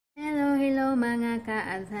mga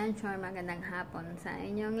ka-adventure, magandang hapon sa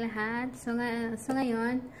inyong lahat. So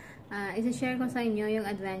ngayon, isi-share ko sa inyo yung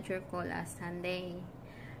adventure ko last Sunday.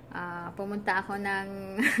 Pumunta ako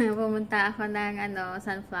ng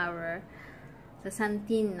sunflower sa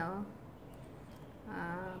Santin, no?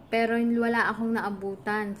 Pero wala akong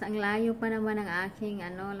naabutan. Ang layo pa naman ng aking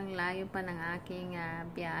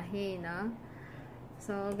biyahe, no?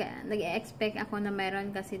 So nag-expect ako na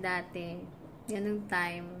meron kasi dati, yan yung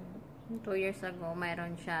time 2 years ago,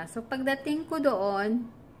 mayroon siya. So pagdating ko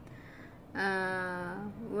doon,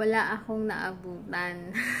 wala akong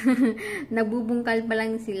naabutan. Nagbubungkal pa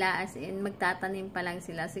lang sila, as in magtatanim pa lang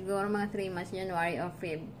sila. Siguro mga 3 months, January or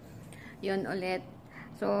Feb, yun ulit.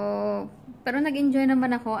 So pero nag-enjoy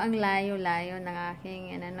naman ako. Ang layo-layo ng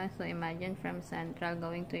aking so imagine from Central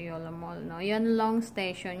going to Yolo Mall, no? Yun, long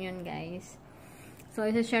station yun, guys. So,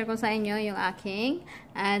 isa-share ko sa inyo yung aking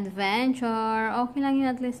adventure. Okay lang yun,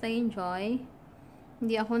 at least I enjoy.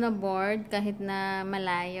 Hindi ako na-bored kahit na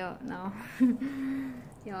malayo, no?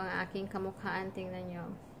 Yung aking kamukhaan, tingnan nyo.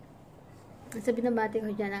 So, binabati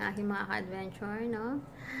ko dyan ang aking mga ka-adventure, no?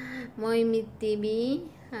 Moy Meet TV,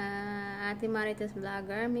 Ate Marites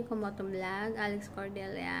Vlogger, Miko Moto Vlog, Alex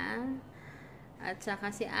Cordelia, at saka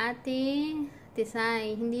si Ate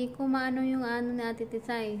Tisay. Hindi ko maano yung ni Ate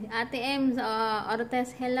Tisay. Ate Ems,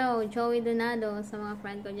 Ortes, hello. Joey Donado, sa mga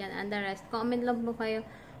friend ko dyan. And the rest, comment lang po kayo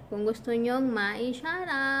kung gusto nyong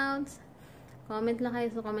ma-shoutouts. Comment lang kayo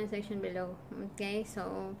sa comment section below. Okay,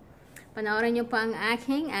 so panoorin nyo po ang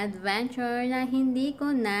aking adventure na hindi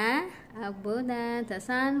ko na abutan sa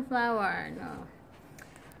sunflower, no?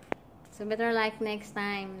 So better like next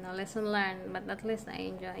time, no? Lesson learned, but at least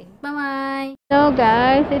I enjoy. Bye-bye! Hello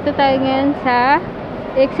guys, ito tayo ngayon sa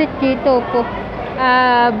exit G2 po.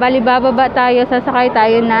 Bali bababa tayo, sasakay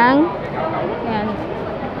tayo ng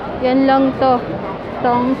yan lang to.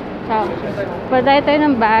 Tong south. Patay tayo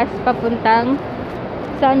ng bus papuntang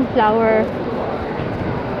sunflower.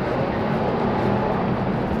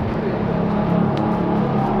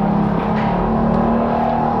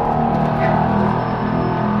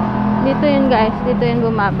 Dito yun guys, dito yun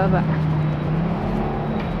bumababa.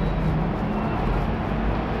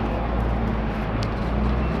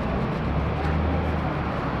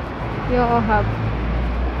 Yohab.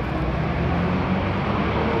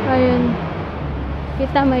 Ayun.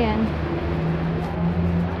 Kita mo yan.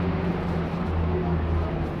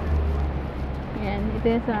 Yan, ito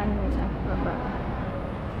yung sa nila. Baba.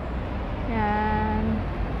 Yan.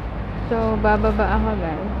 So, bababa ako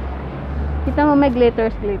guys. Kita mo may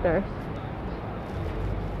glitters.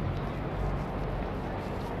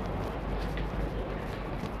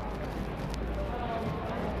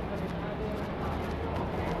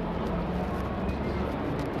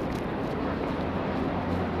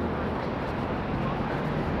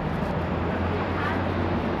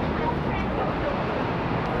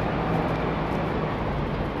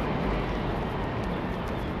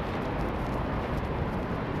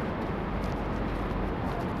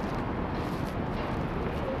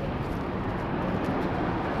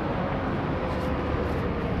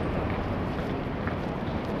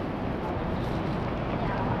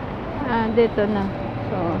 Dito na.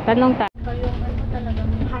 So, tanong tayo.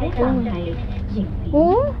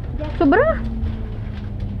 Oo, sobra.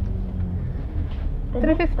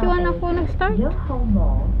 351 ako nag-start. Yan,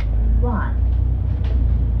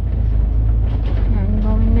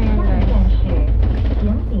 gawin na yan guys.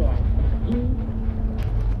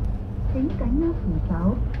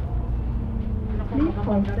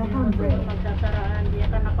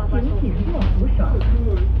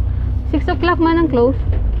 Six o'clock man ang close.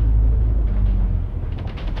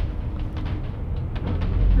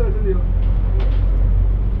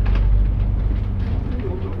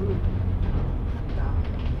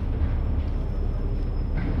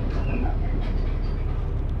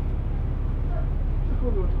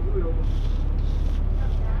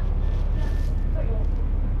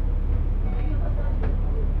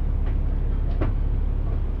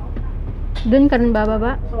 Doon ka rin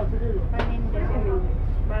bababa?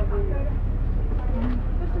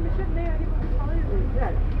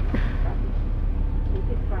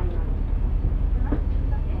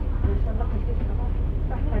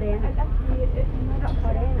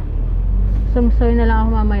 Sumsoy na lang ako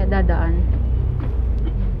mamaya dadaan.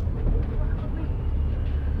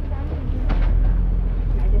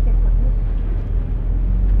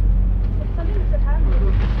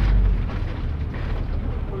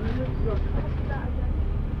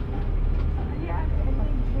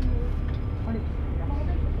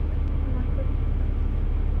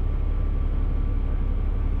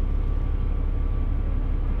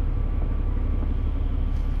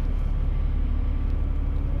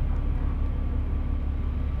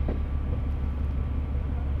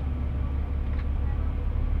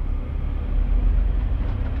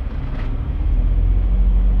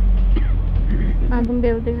 Bagong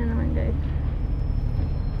building na naman, guys.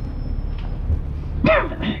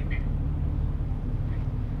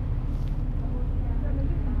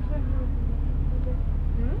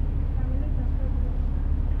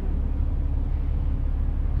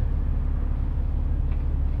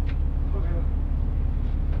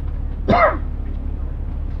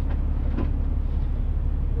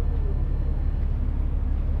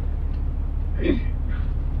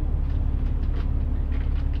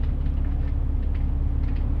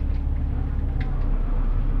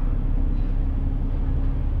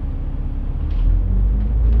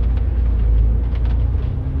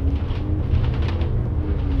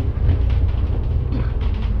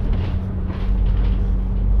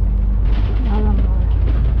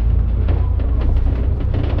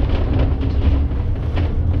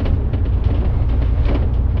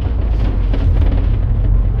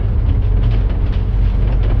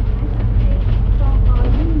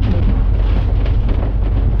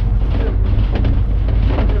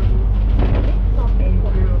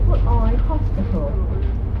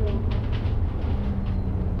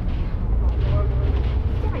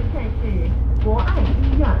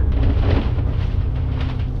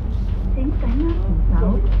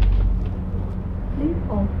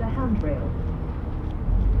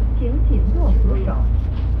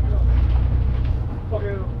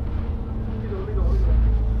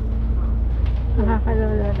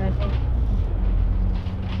 Nakakalula guys.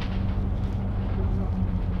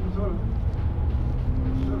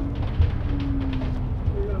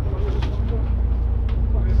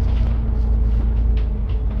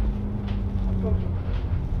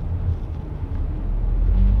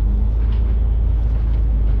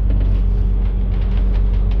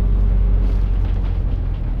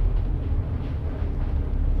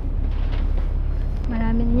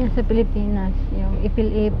 Marami niya sa Pilipinas, yung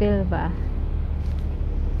ipil-ipil ba?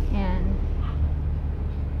 Yan.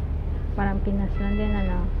 Parang Pinas lang din,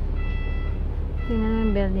 ano? Tingnan mo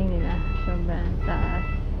yung building nila. Sobrang taas.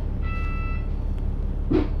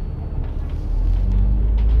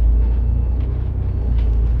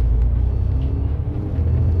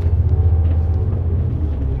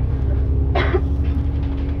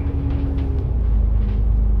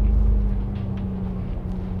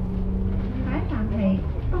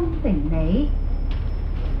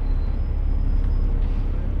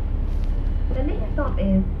 The next stop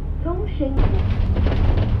is Tongxing.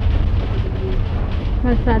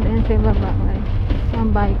 Masad and sa baba guys. Mga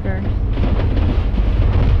bikers.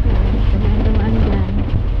 Ayan, dumaan dyan.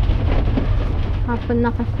 Hapon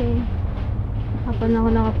na kasi. Hapon ako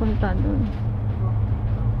nakapunta dun.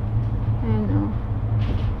 Ayan o.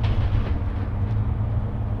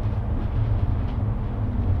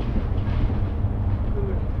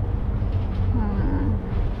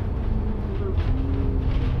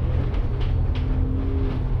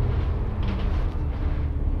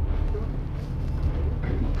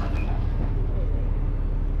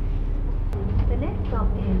 The next stop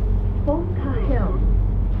is Puntang Hill.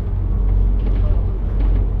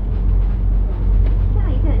 下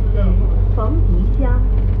一站是冯迪乡。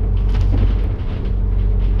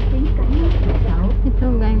请感应纸条， Ito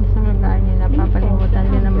guys, ang lugar nila. Papalimutan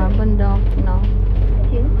din ng mga bundok, no?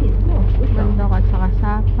 请紧握扶手。 Bundok at saka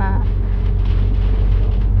sapa.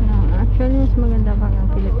 No, actually, mas maganda pag ang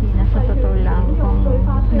Pilipinas sa totoo lang kung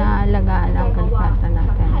naalagaan ang kalsatan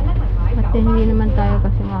natin. At hindi naman tayo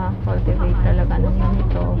kasi maka-cultivate talaga ng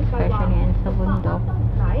ganito, especially yan sa bundok.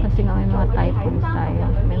 Kasi nga may mga typhoons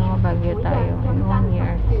tayo, may mga bagyo tayo in 1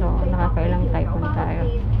 year. So, nakakailang typhoon tayo.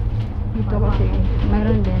 Dito kasi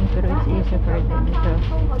mayroon din, pero it's easy for them to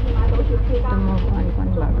move on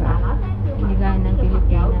kung baga. Hindi gaya ng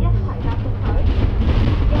Pilipinas.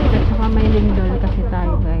 At saka may lindol kasi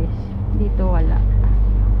tayo guys. Dito wala.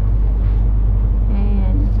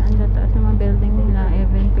 And ando taas sa mga building nila,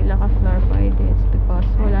 even pila ka floor pa it's because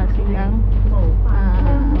wala silang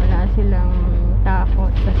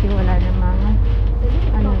takot kasi wala namang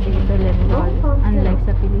dito lindol. Unlike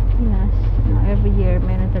sa Pilipinas, every year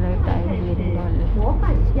meron talaga tayong lindol. So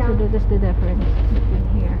that's the difference between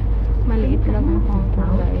here. Maliit lang ang Hong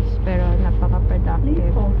Kong guys, pero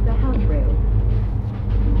napaka-productive.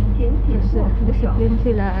 Discipline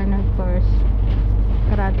sila, and of course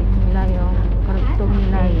karating nila yung karugtong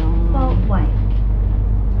nila yung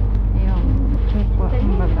Chekwa,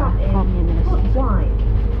 kumbaga communist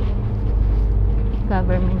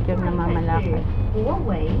government yung namamalakad,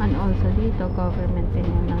 and also dito government din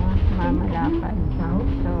yung namamalakad. So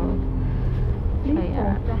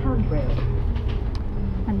kaya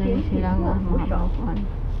andun silang mga move on.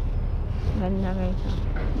 Ganda guys.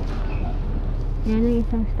 Yan ang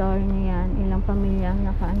isang story niyan. Ilang pamilya ang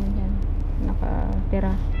nakaano dyan.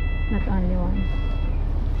 nakatira. Not only one.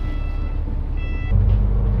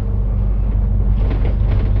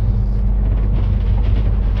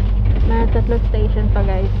 May 3 station pa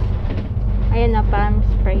guys. Ayan na, Palm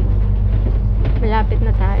Spray. Malapit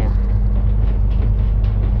na tayo.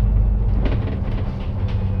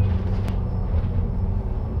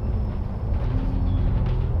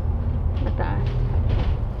 Mataas.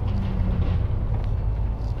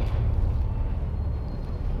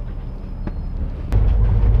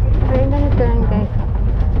 Pero ganito lang guys.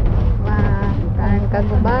 Parang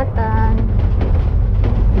kagubatan.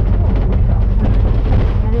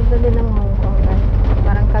 Ganito din ang Hong Kong guys.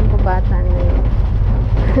 Parang kagubatan na yun.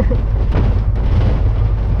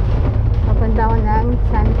 Papunta ko ng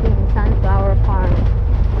Sunflower Farm.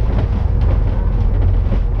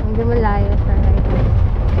 Hindi malayo sa right.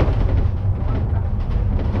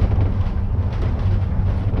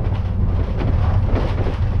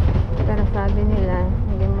 Pero sabi nila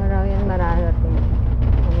hindi mo raw yan mararating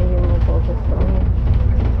kung hindi mo focus on yun.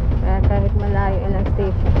 Kaya kahit malayo ilang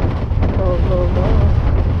station, go go go,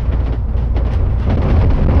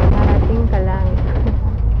 marating ka lang.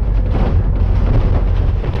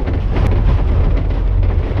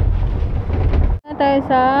 Na tayo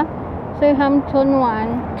sa Southampton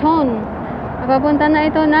 1 Ton. Papunta na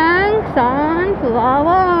ito ng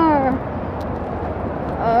Sunflower.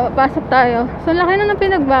 Pasok tayo. So laki na ng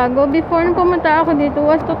pinagbago. Before nung pumunta ako dito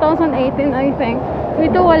was 2018 I think.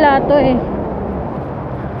 Ito wala to eh.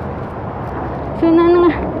 So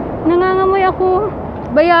nangangamoy ako.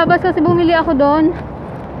 Bayabas kasi bumili ako doon.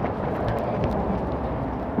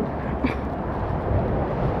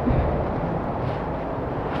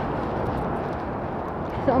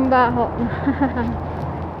 So ang baho.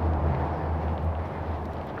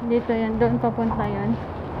 Dito yan, doon papunta yan.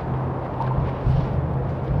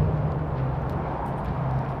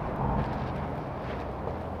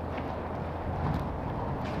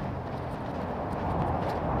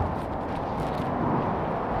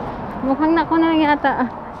 Mukhang ako na lang yata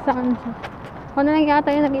saan siya. Ako na lang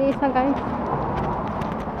yata yung nag-iisa guys.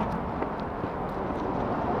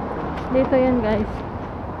 Dito yan guys.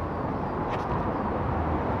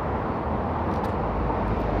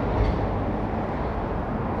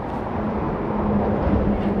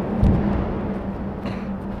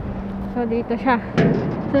 So dito siya.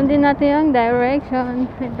 Sundin natin yung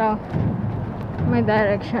direction. Ito. May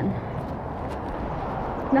direction.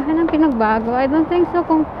 Laki ng pinagbago. I don't think so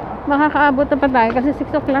kung makakaabot na pa tayo kasi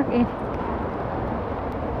 6 o'clock eh.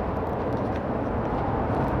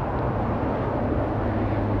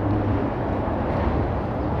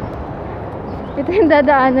 Ito yung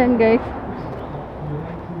dadaanan guys.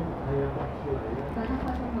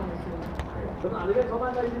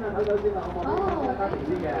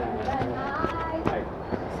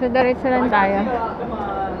 So diretso lang tayo.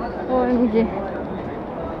 OMG.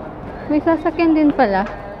 May sasakyan din pala.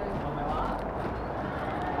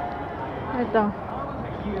 Ito.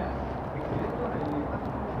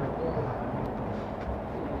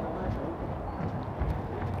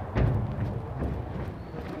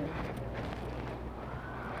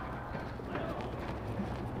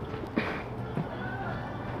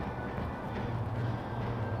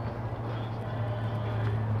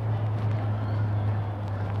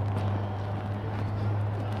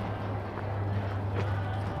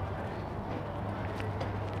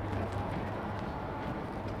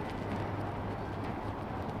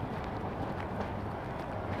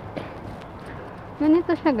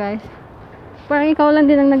 Ganito siya guys. Parang ikaw lang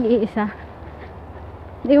din ang nag-iisa.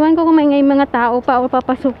 Iwan ko kung may mga tao pa o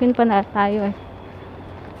papasukin pa na tayo eh.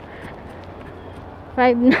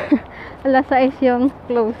 5 na. Alas 6 yung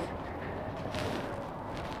close.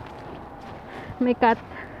 May cat.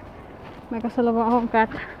 May kasalubong akong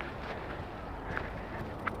cat.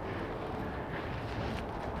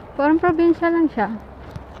 Parang probinsya lang siya.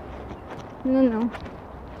 No.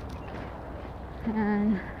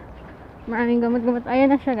 Ayan. Maraming gamot-gamot.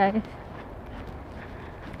 Ayan na siya guys.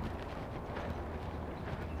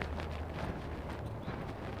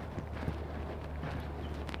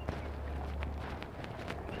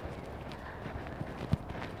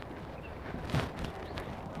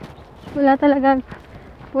 Wala talaga.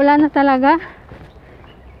 Wala na talaga.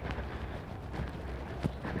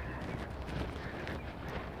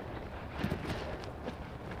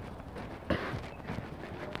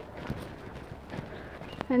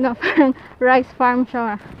 Ano, parang rice farm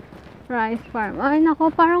siya. Rice farm. Ay nako,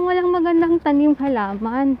 parang walang magandang tanim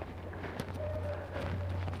halaman.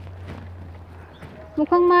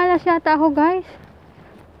 Mukhang malas yata ako guys.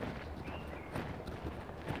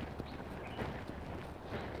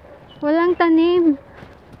 Walang tanim.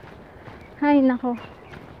 Ay, nako.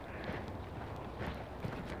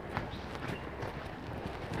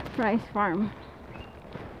 Rice farm.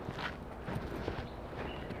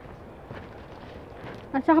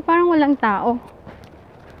 At saka parang walang tao.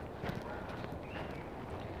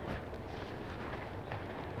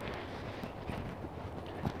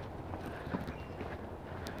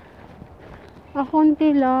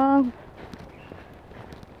 Konti lang.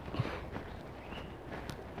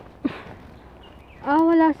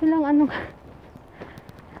 Wala silang ano.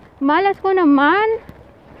 Malas ko naman.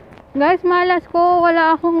 Guys, malas ko.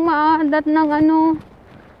 Wala akong maadat ng ano.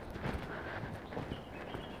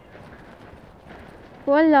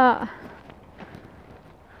 Wala.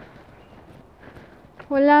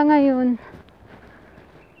 Wala ngayon.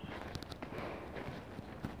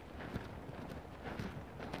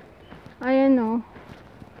 Ayan o.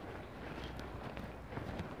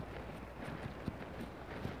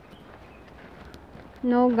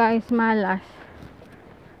 No guys, malas.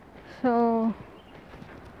 So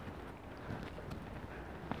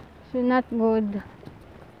not good.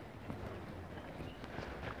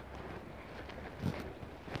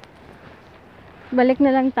 Balik na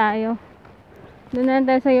lang tayo. Doon na lang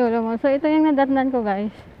tayo sa Yolo mo. So ito yung nadatnan ko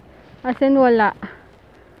guys. As in wala.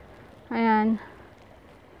 Ayan.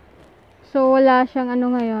 So wala siyang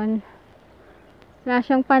ano ngayon. Wala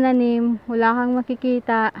siyang pananim. Wala kang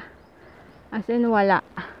makikita. As in wala.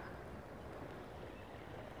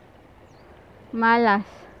 Malas.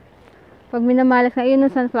 Pag minamalas na, yun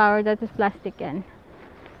yung sunflower, that is plastic yan.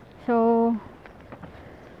 So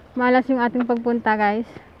malas yung ating pagpunta guys.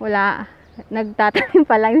 Wala. Nagtatanim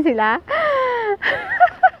pa lang sila.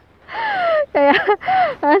 Kaya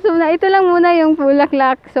so ito lang muna yung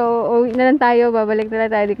bulaklak. So uwi na lang tayo. Babalik na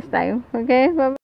lang tayo next time. Okay? Bye.